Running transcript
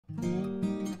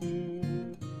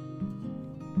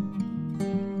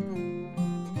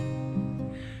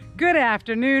Good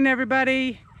afternoon,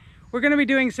 everybody. We're going to be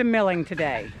doing some milling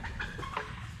today.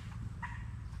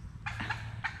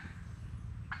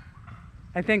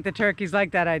 I think the turkeys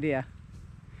like that idea.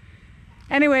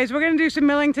 Anyways, we're going to do some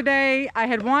milling today. I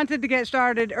had wanted to get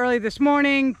started early this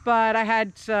morning, but I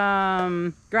had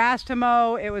some grass to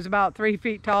mow. It was about 3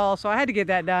 feet tall, so I had to get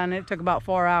that done. It took about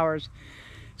 4 hours.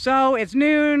 So it's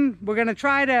noon. We're going to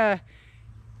try to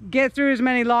get through as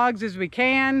many logs as we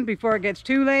can before it gets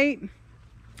too late.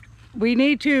 We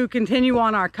need to continue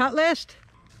on our cut list.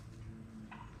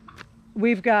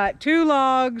 We've got 2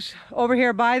 logs over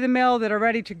here by the mill that are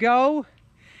ready to go.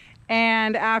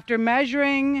 And after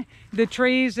measuring the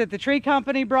trees that the tree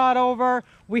company brought over,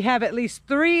 we have at least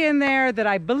 3 in there that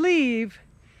I believe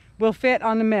will fit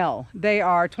on the mill. They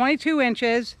are 22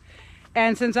 inches.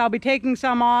 And since I'll be taking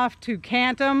some off to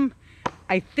cant them,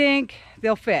 I think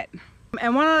they'll fit.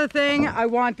 And one other thing I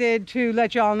wanted to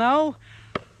let y'all know,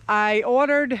 I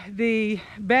ordered the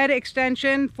bed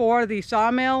extension for the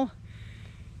sawmill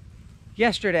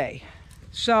yesterday.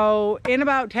 So in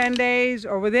about 10 days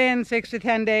or within 6 to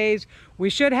 10 days, we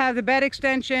should have the bed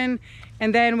extension,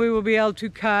 and then we will be able to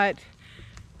cut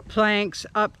planks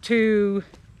up to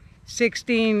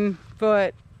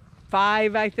 16'5",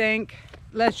 I think.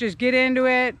 Let's just get into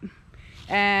it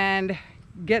and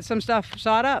get some stuff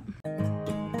sawed up.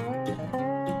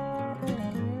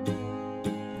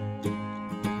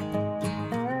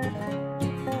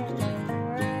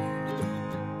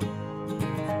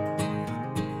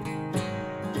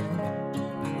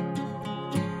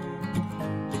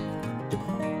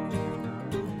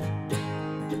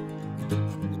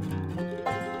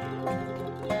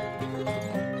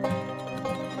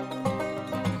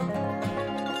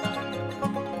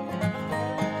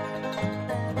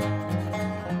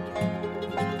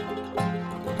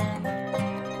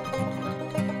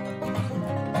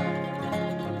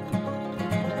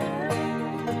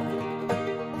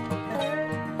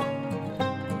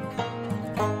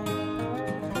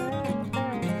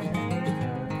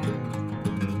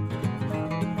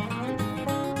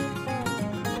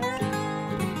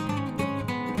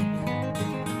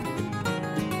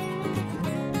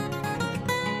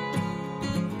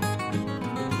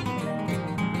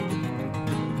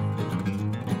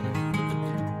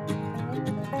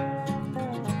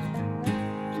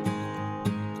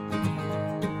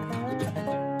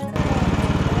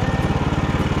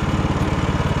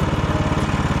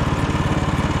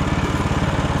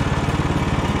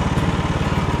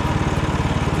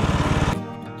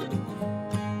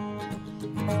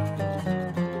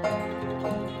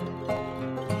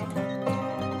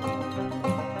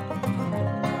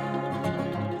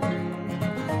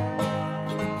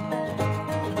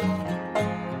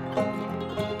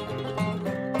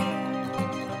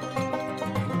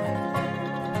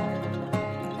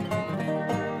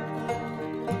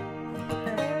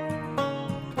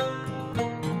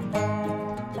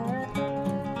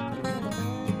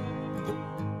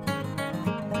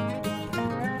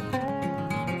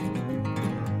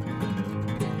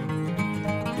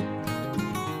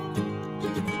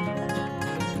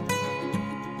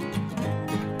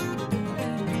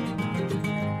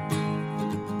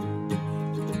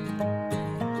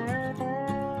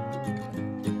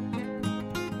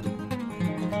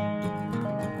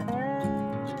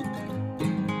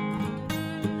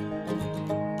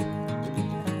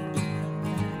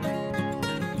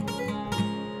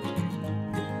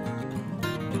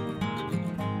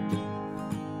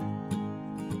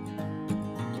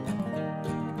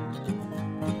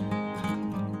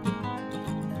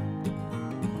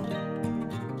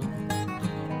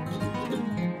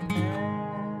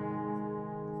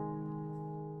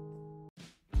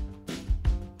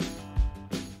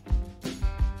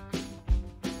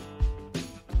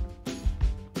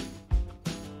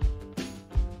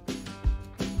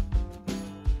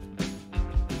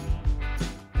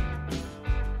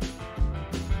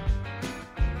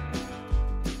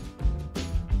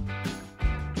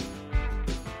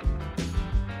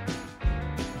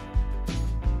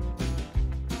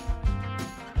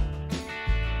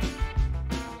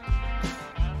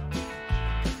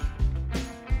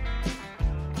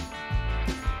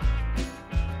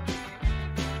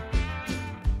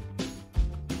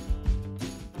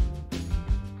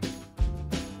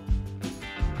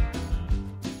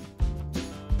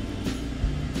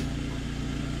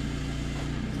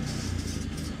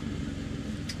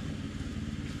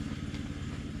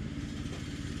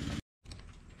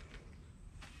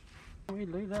 We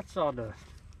leave that sawdust.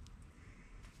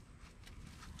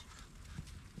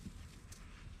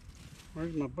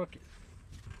 Where's my bucket?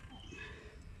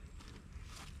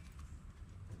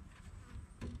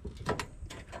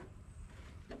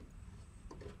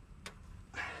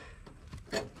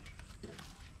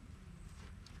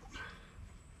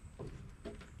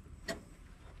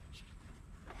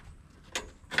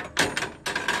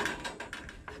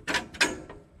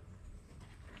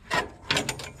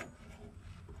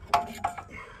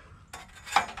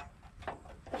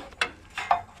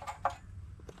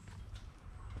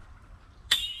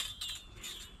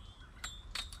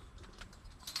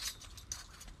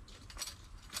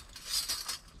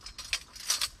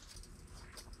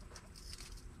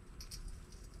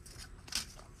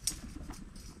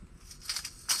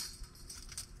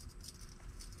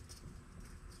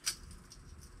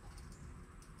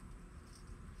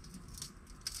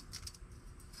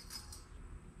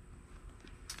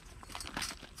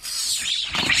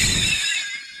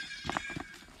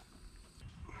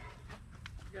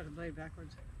 way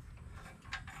backwards.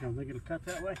 You don't think it'll cut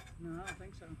that way? No, I don't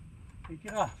think so. Take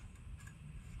it off.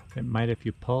 It might if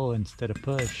you pull instead of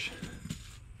push.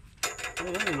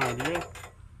 Well, there's an idea.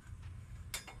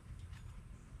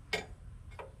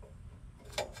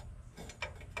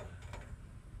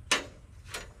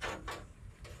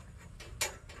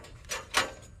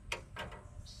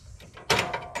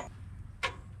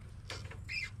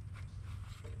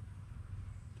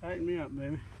 Tighten me up,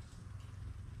 baby.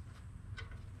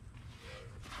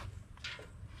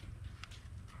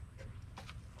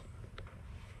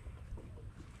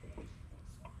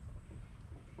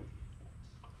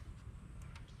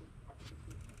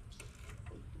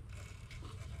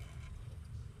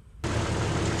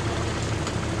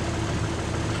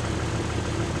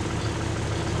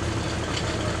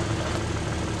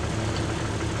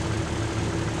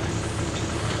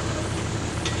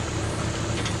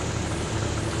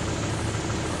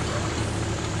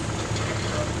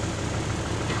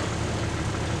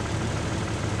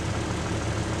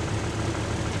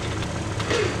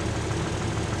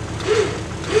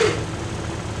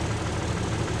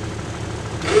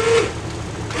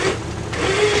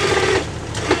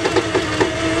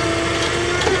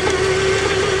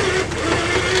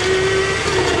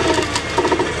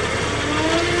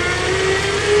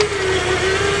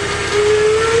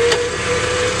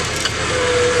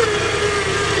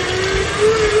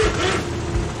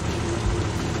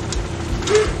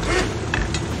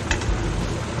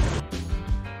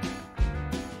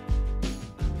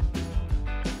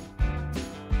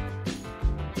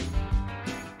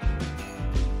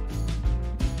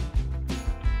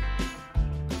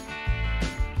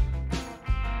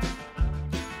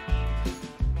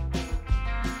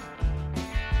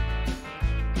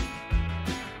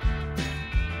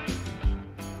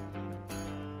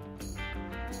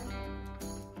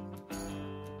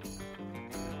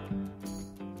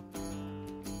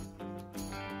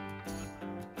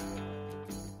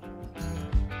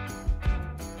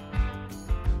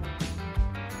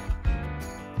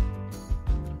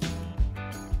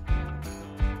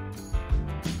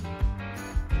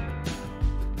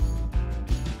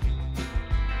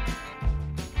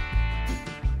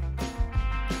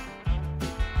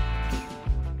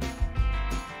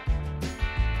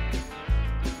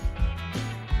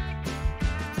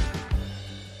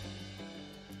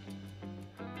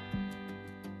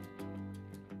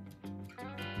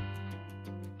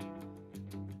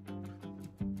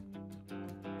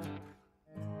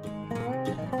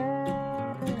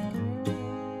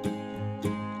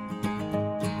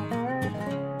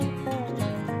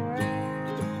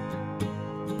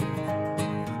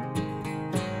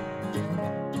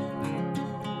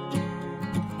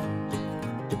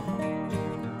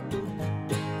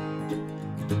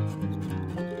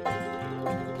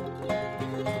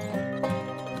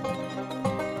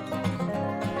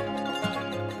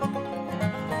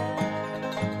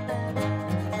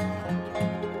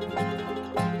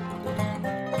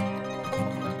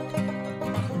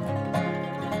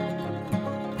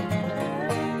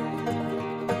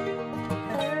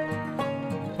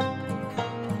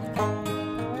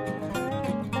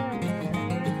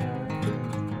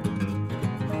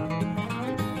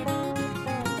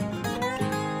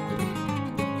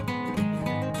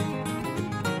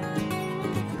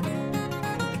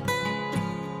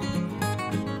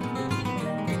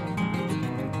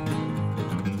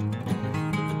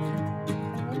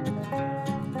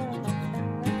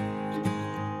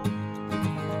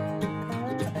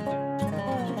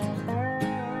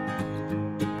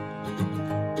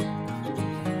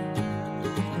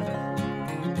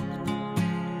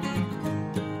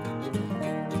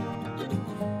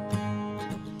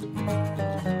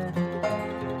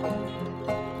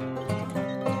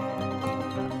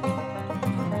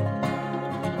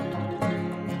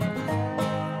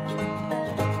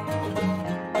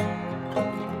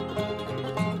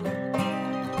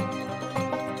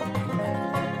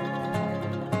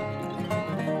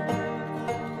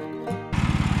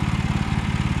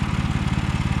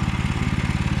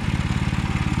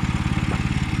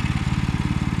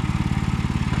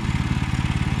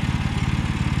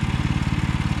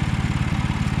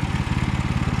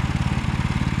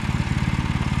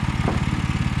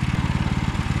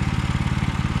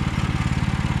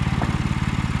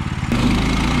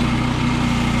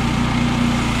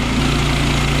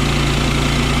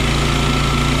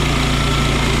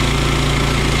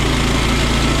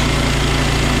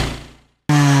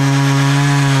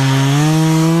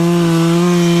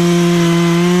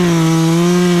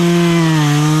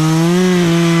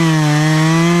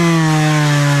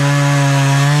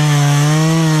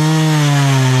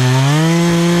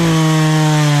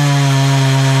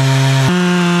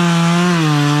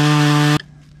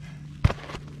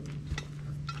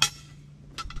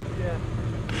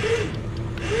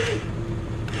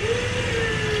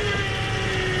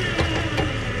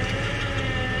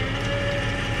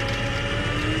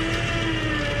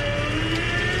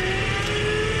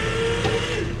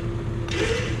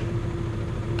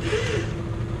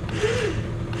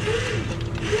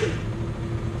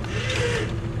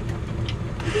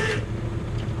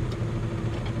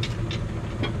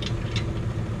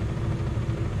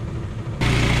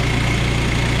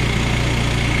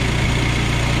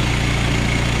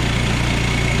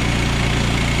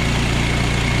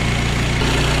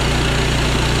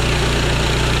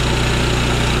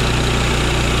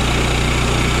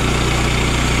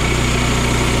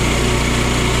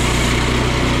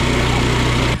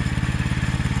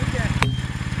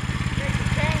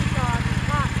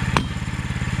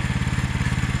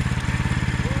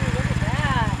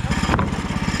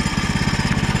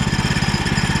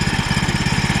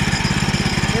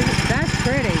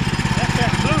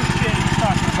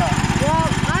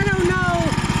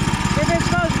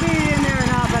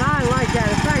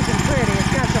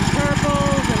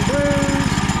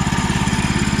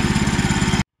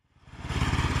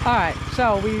 All right,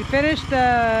 so we finished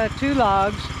the 2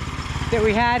 logs that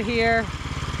we had here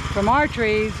from our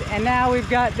trees, and now we've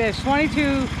got this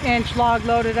 22-inch log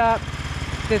loaded up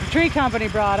that the tree company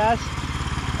brought us.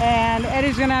 And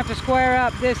Eddie's gonna have to square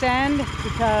up this end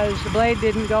because the blade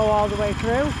didn't go all the way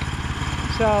through.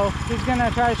 So he's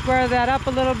gonna try to square that up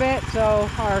a little bit so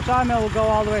our sawmill will go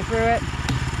all the way through it.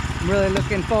 I'm really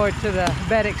looking forward to the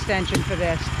bed extension for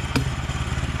this.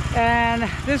 And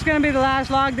this is gonna be the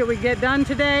last log that we get done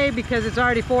today because it's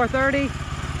already 4:30.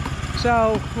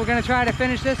 So we're gonna try to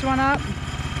finish this one up.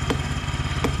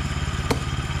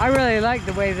 I really like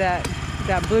the way that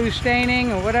blue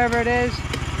staining or whatever it is,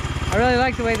 I really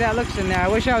like the way that looks in there. I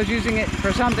wish I was using it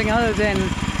for something other than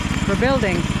for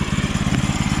building.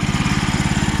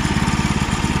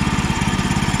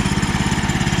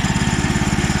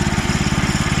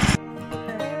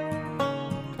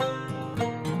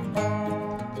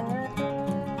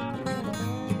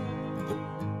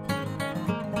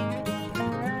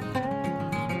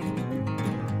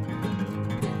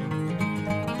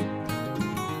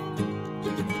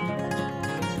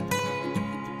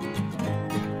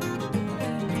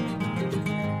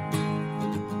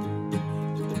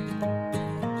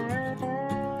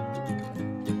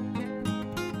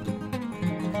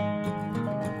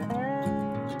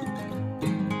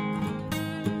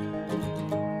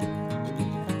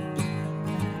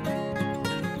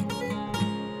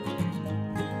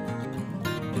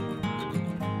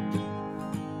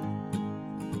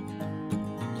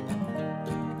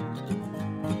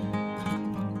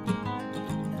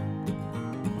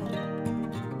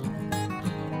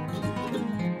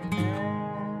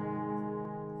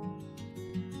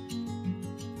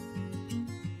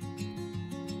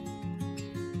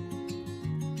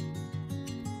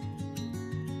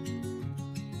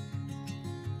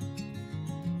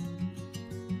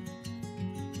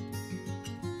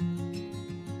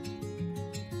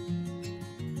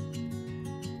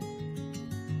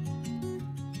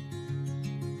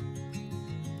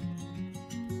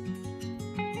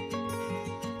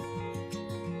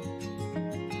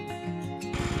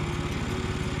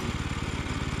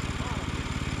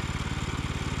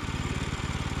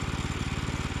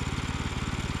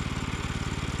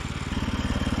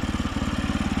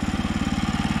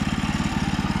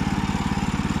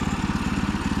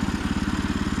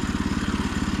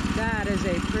 Is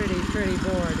a pretty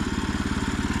board.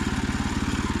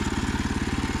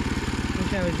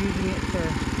 Wish I was using it for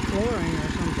flooring or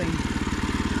something.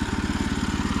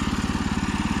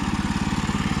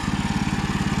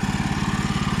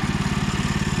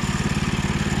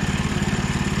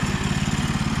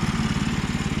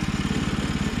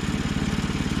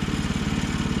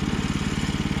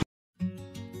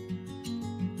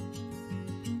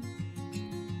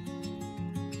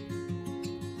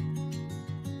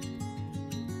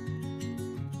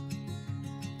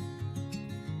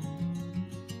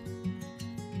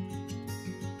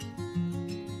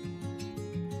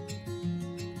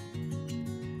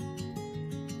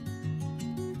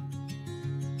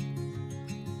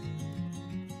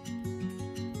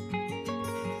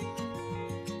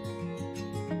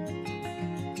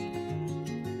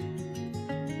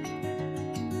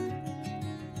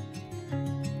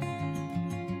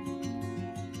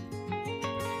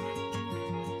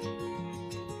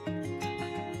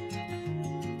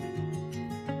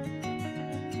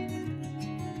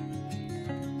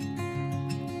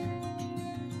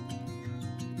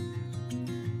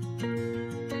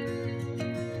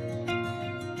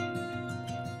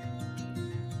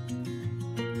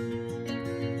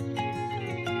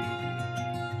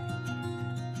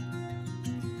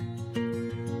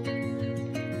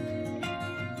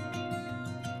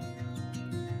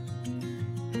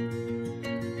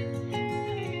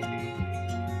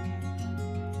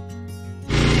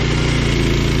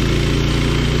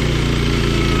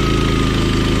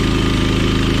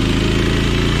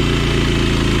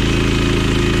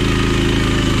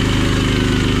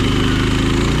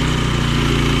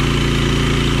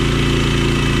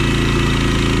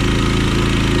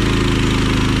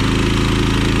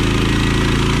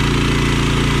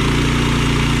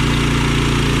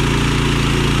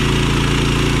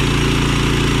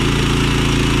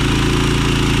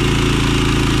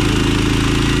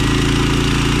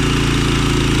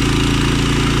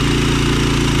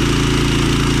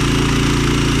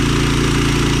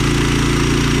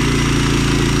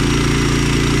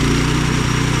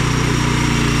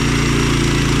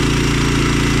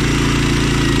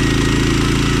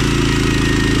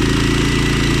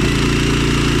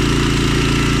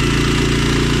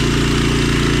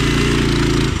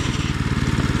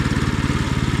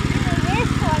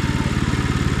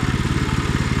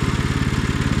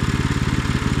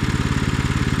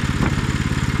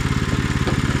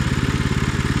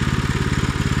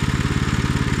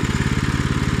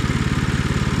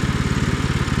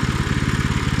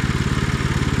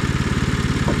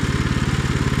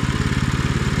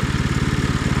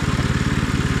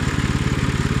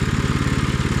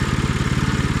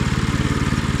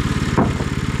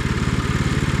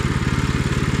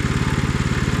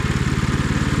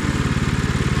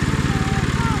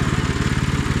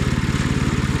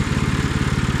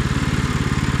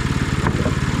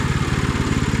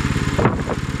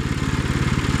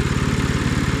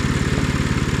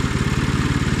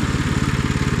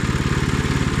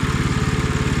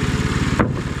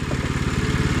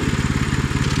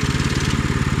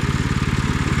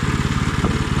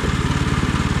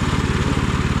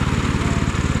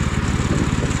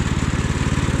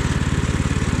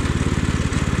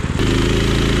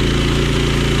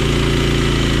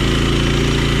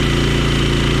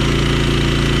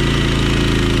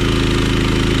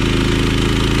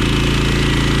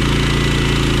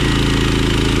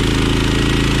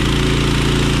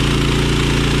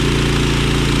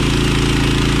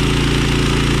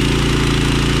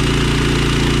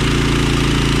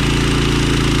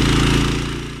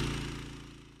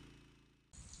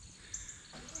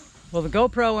 Well, the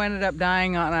GoPro ended up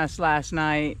dying on us last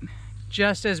night,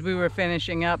 just as we were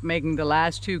finishing up making the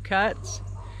last 2 cuts.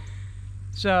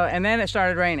 So, and then it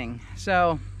started raining.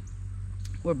 So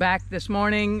we're back this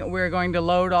morning. We're going to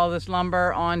load all this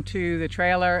lumber onto the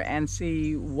trailer and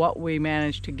see what we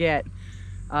managed to get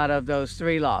out of those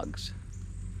 3 logs.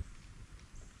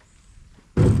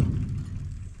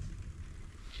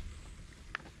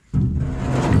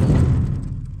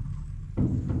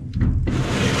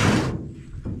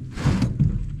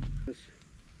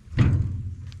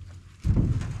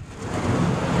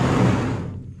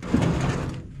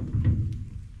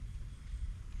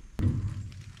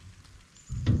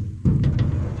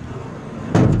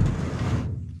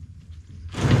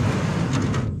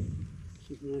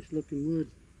 Nice looking wood.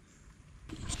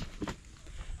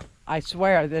 I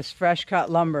swear this fresh cut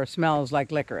lumber smells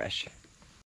like licorice.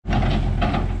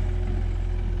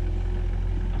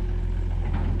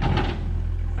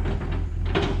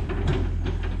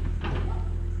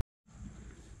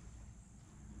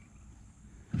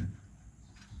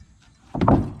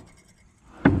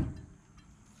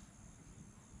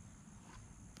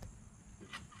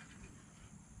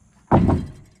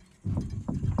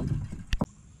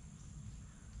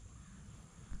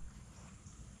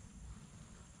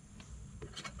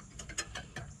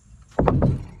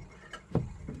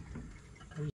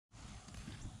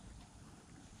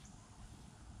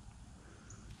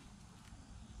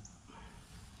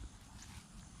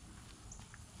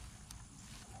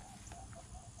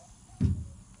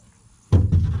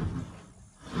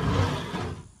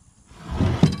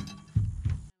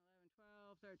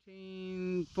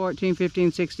 $12, $13, $14, $15,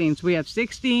 $16. So we have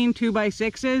 16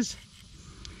 2x6s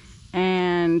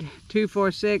and 2,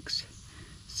 4, 6,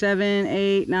 7,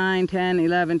 8, 9, 10,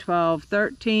 11, 12,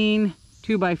 13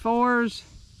 2x4s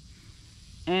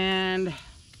and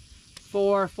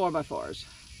 4 4x4s.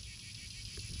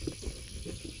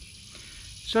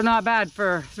 So not bad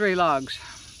for 3 logs.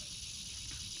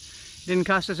 Didn't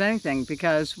cost us anything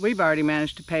because we've already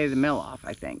managed to pay the mill off,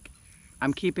 I think.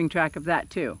 I'm keeping track of that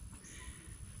too.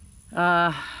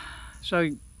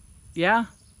 So yeah,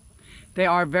 they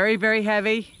are very, very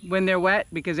heavy when they're wet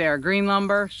because they are green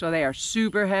lumber, so they are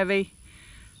super heavy.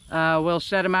 We'll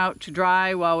set them out to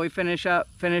dry while we finish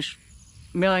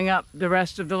milling up the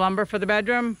rest of the lumber for the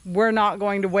bedroom. We're not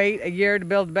going to wait a year to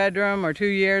build the bedroom or 2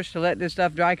 years to let this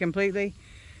stuff dry completely.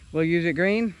 We'll use it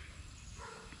green.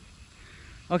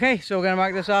 Okay, so we're gonna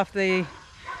mark this off the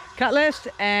cut list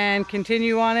and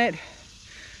continue on it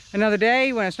another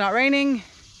day when it's not raining.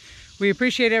 We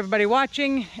appreciate everybody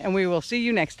watching, and we will see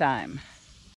you next time.